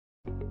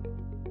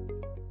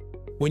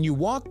When you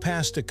walk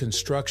past a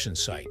construction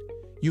site,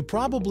 you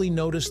probably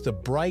notice the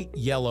bright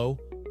yellow,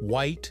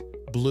 white,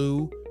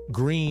 blue,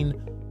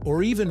 green,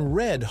 or even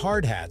red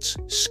hard hats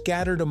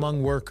scattered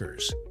among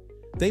workers.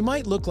 They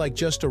might look like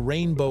just a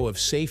rainbow of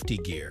safety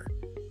gear,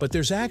 but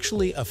there's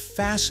actually a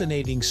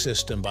fascinating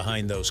system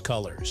behind those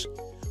colors,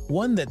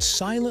 one that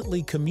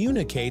silently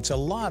communicates a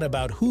lot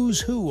about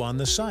who's who on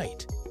the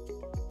site.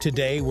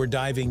 Today, we're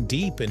diving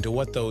deep into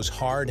what those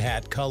hard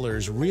hat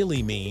colors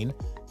really mean,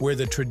 where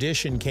the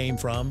tradition came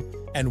from,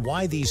 and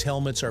why these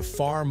helmets are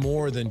far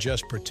more than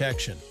just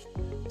protection.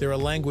 They're a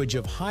language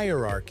of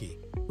hierarchy,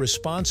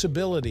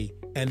 responsibility,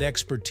 and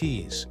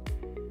expertise.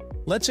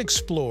 Let's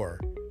explore,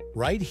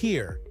 right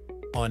here,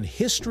 on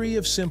History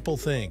of Simple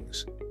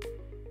Things.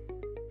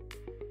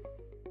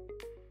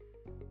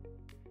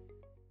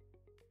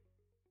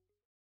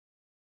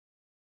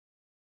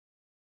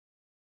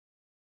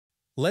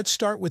 Let's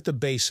start with the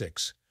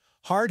basics.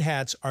 Hard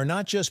hats are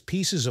not just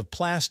pieces of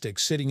plastic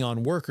sitting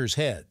on workers'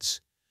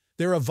 heads.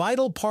 They're a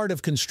vital part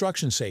of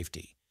construction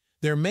safety.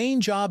 Their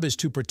main job is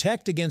to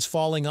protect against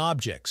falling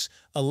objects,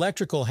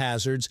 electrical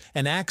hazards,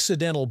 and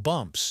accidental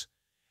bumps.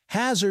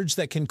 Hazards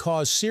that can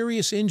cause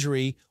serious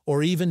injury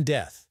or even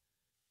death.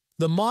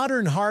 The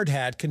modern hard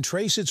hat can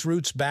trace its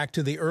roots back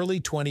to the early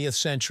 20th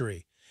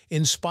century,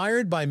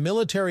 inspired by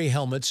military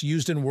helmets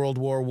used in World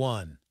War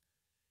I.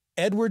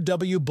 Edward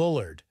W.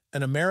 Bullard,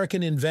 an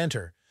American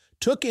inventor,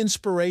 took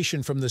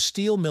inspiration from the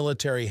steel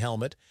military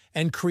helmet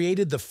and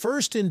created the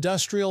first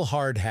industrial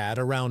hard hat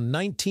around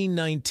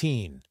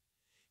 1919.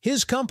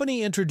 His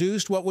company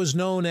introduced what was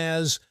known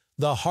as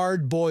the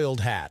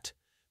hard-boiled hat,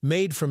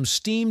 made from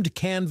steamed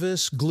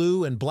canvas,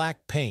 glue, and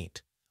black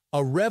paint,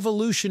 a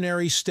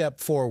revolutionary step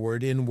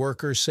forward in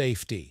worker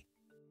safety.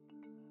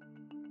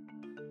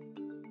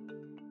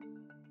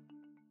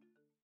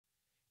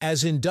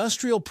 As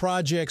industrial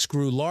projects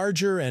grew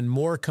larger and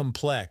more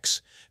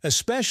complex,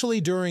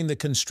 especially during the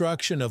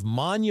construction of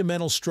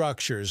monumental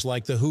structures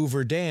like the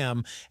Hoover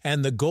Dam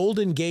and the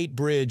Golden Gate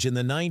Bridge in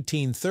the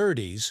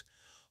 1930s,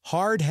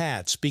 hard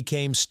hats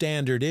became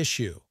standard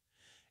issue.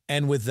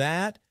 And with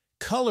that,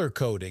 color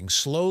coding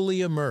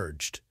slowly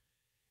emerged.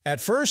 At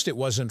first, it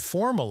wasn't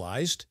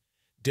formalized.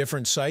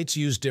 Different sites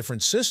used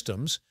different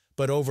systems,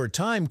 but over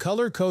time,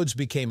 color codes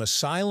became a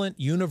silent,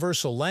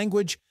 universal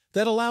language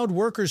that allowed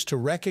workers to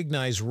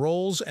recognize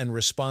roles and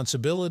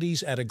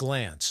responsibilities at a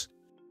glance.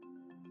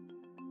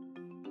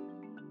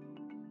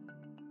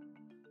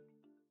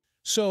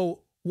 So,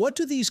 what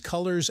do these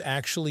colors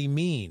actually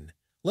mean?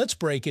 Let's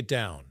break it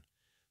down.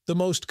 The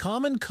most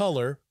common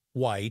color,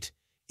 white,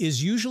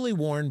 is usually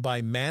worn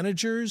by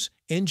managers,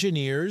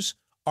 engineers,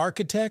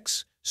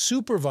 architects,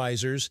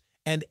 supervisors,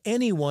 and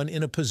anyone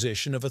in a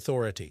position of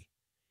authority.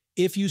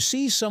 If you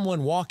see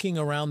someone walking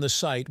around the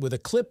site with a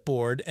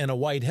clipboard and a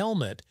white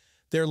helmet,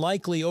 they're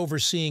likely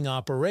overseeing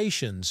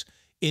operations,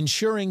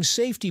 ensuring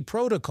safety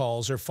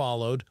protocols are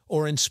followed,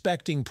 or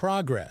inspecting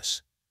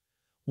progress.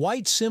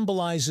 White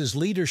symbolizes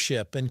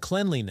leadership and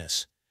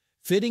cleanliness,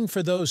 fitting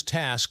for those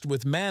tasked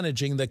with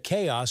managing the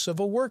chaos of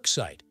a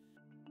worksite.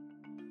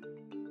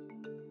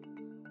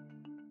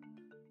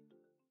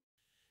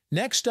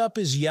 Next up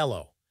is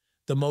yellow,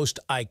 the most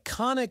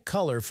iconic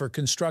color for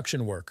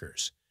construction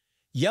workers.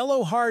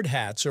 Yellow hard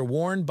hats are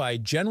worn by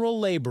general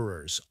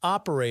laborers,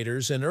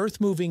 operators, and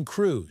earth-moving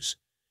crews,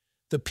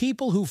 the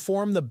people who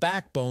form the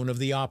backbone of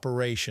the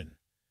operation.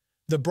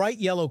 The bright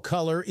yellow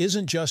color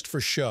isn't just for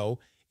show,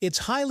 it's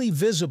highly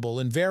visible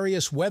in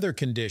various weather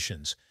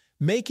conditions,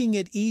 making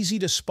it easy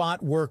to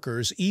spot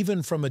workers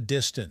even from a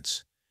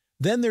distance.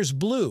 Then there's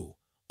blue,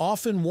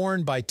 often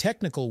worn by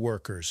technical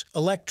workers,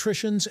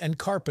 electricians, and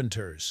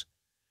carpenters.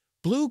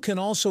 Blue can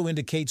also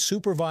indicate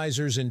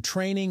supervisors in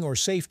training or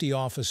safety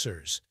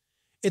officers.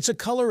 It's a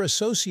color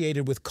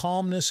associated with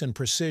calmness and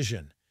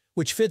precision,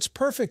 which fits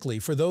perfectly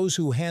for those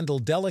who handle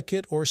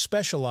delicate or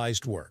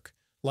specialized work,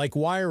 like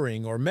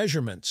wiring or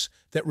measurements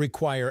that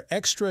require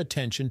extra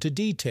attention to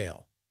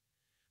detail.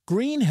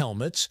 Green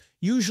helmets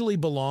usually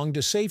belong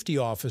to safety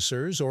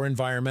officers or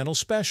environmental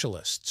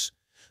specialists.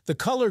 The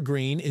color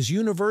green is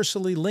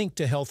universally linked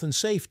to health and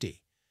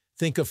safety.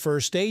 Think of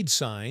first aid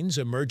signs,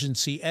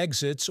 emergency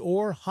exits,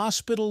 or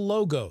hospital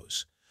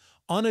logos.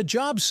 On a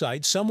job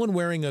site, someone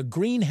wearing a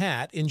green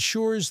hat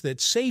ensures that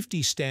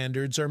safety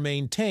standards are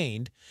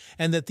maintained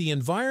and that the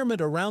environment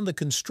around the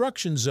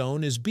construction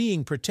zone is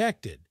being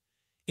protected.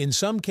 In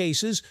some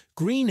cases,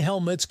 green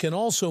helmets can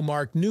also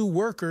mark new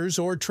workers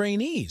or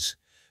trainees,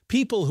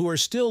 people who are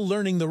still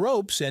learning the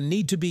ropes and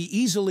need to be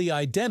easily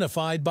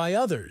identified by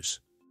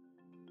others.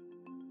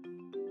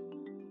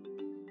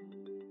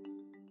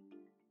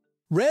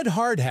 Red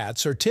hard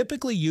hats are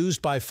typically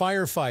used by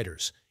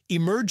firefighters,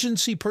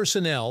 emergency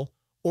personnel,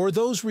 or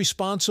those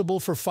responsible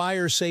for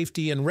fire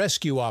safety and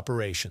rescue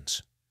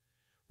operations.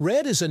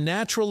 Red is a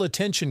natural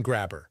attention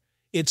grabber.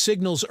 It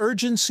signals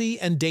urgency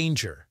and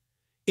danger.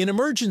 In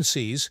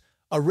emergencies,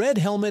 a red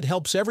helmet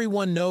helps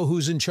everyone know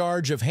who's in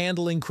charge of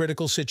handling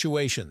critical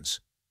situations.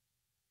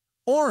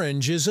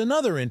 Orange is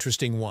another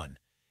interesting one.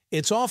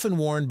 It's often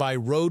worn by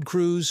road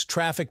crews,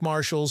 traffic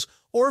marshals,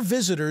 or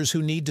visitors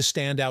who need to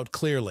stand out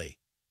clearly.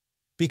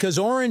 Because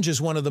orange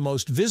is one of the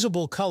most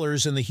visible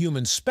colors in the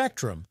human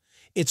spectrum,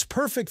 it's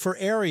perfect for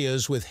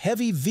areas with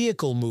heavy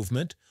vehicle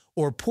movement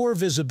or poor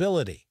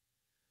visibility.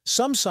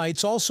 Some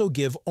sites also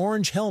give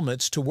orange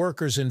helmets to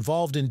workers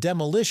involved in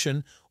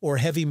demolition or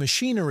heavy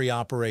machinery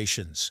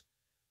operations.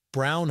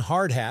 Brown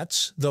hard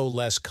hats, though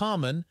less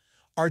common,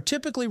 are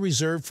typically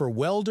reserved for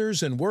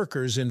welders and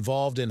workers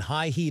involved in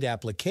high-heat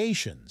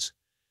applications.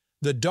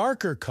 The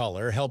darker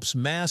color helps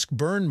mask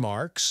burn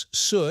marks,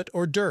 soot,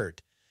 or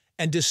dirt,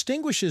 and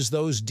distinguishes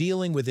those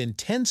dealing with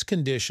intense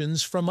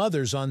conditions from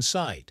others on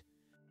site.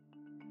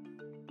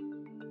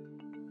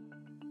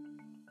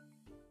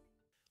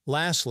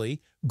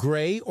 Lastly,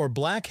 gray or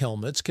black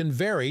helmets can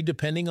vary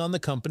depending on the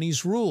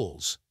company's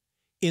rules.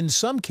 In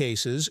some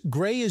cases,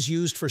 gray is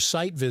used for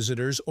site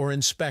visitors or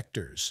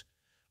inspectors.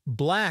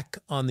 Black,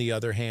 on the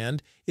other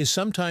hand, is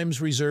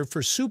sometimes reserved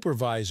for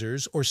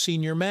supervisors or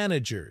senior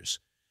managers,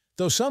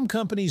 though some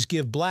companies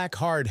give black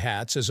hard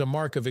hats as a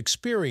mark of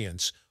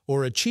experience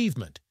or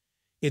achievement.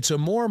 It's a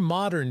more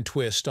modern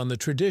twist on the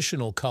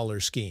traditional color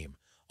scheme,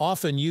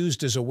 often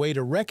used as a way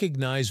to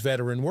recognize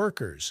veteran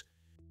workers.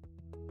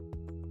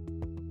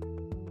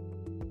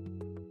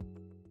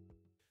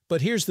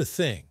 But here's the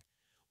thing.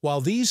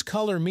 While these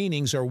color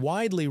meanings are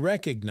widely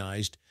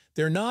recognized,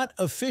 they're not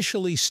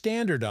officially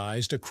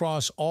standardized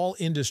across all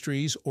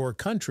industries or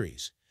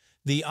countries.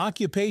 The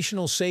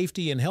Occupational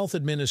Safety and Health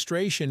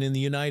Administration in the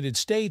United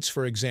States,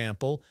 for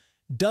example,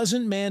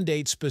 doesn't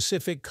mandate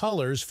specific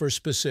colors for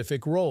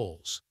specific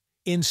roles.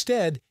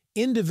 Instead,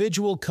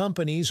 individual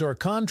companies or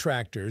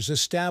contractors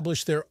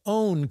establish their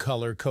own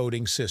color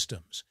coding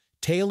systems,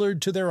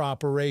 tailored to their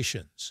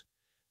operations.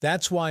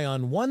 That's why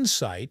on one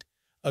site,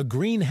 a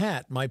green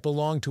hat might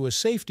belong to a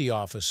safety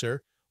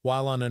officer,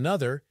 while on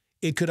another,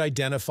 it could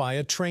identify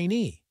a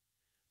trainee.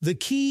 The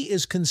key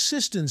is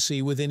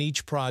consistency within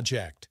each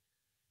project.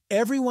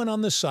 Everyone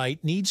on the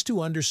site needs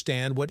to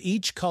understand what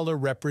each color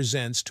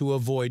represents to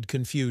avoid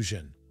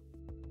confusion.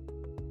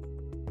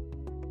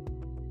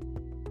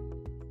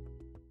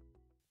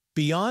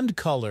 Beyond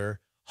color,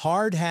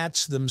 hard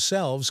hats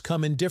themselves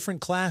come in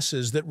different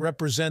classes that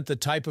represent the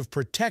type of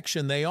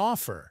protection they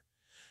offer.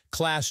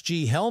 Class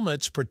G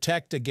helmets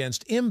protect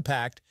against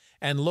impact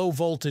and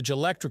low-voltage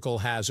electrical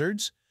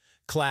hazards.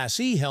 Class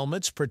E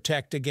helmets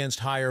protect against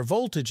higher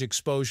voltage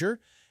exposure,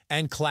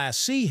 and Class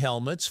C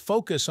helmets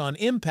focus on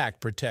impact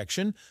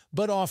protection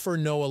but offer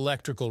no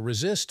electrical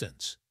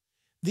resistance.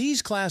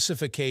 These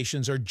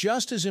classifications are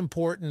just as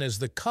important as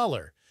the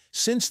color,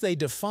 since they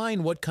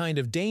define what kind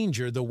of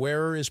danger the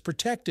wearer is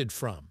protected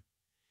from.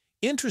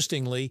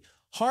 Interestingly,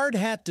 hard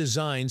hat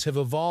designs have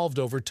evolved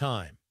over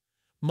time.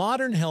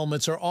 Modern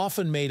helmets are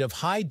often made of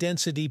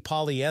high-density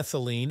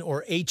polyethylene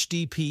or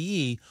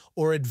HDPE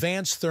or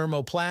advanced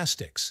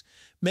thermoplastics,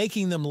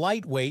 making them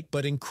lightweight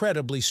but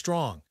incredibly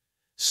strong.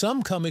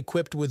 Some come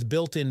equipped with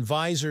built-in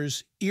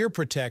visors, ear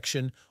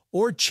protection,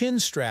 or chin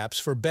straps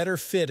for better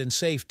fit and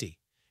safety.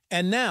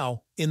 And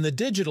now, in the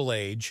digital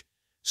age,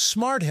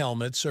 smart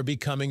helmets are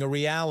becoming a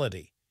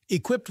reality,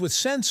 equipped with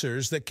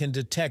sensors that can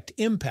detect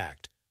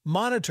impact,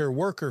 monitor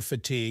worker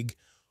fatigue,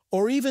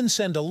 or even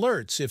send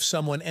alerts if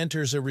someone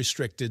enters a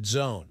restricted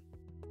zone.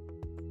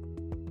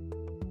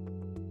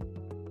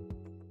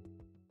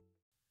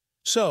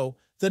 So,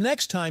 the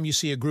next time you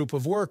see a group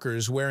of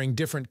workers wearing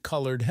different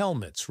colored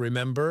helmets,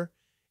 remember,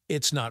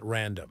 it's not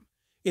random.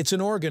 It's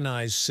an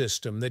organized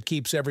system that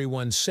keeps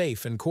everyone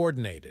safe and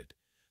coordinated.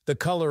 The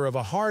color of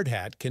a hard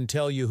hat can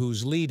tell you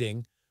who's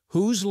leading,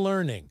 who's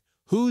learning,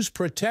 who's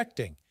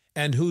protecting,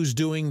 and who's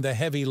doing the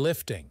heavy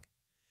lifting.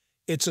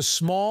 It's a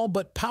small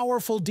but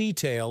powerful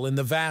detail in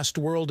the vast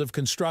world of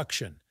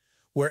construction,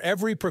 where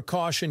every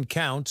precaution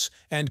counts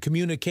and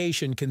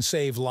communication can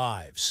save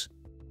lives.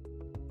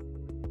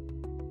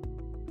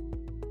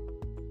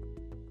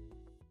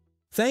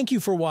 Thank you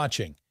for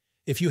watching.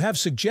 If you have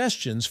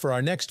suggestions for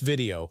our next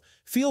video,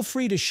 feel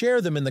free to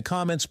share them in the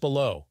comments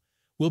below.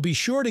 We'll be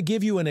sure to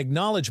give you an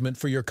acknowledgement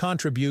for your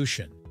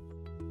contribution.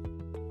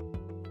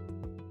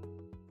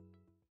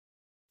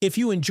 If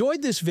you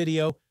enjoyed this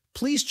video,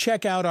 please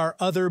check out our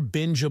other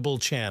bingeable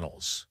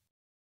channels.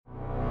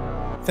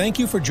 Thank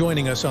you for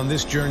joining us on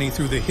this journey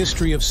through the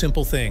history of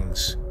simple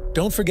things.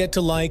 Don't forget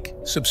to like,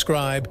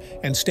 subscribe,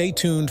 and stay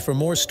tuned for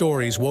more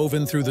stories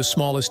woven through the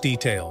smallest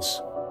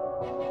details.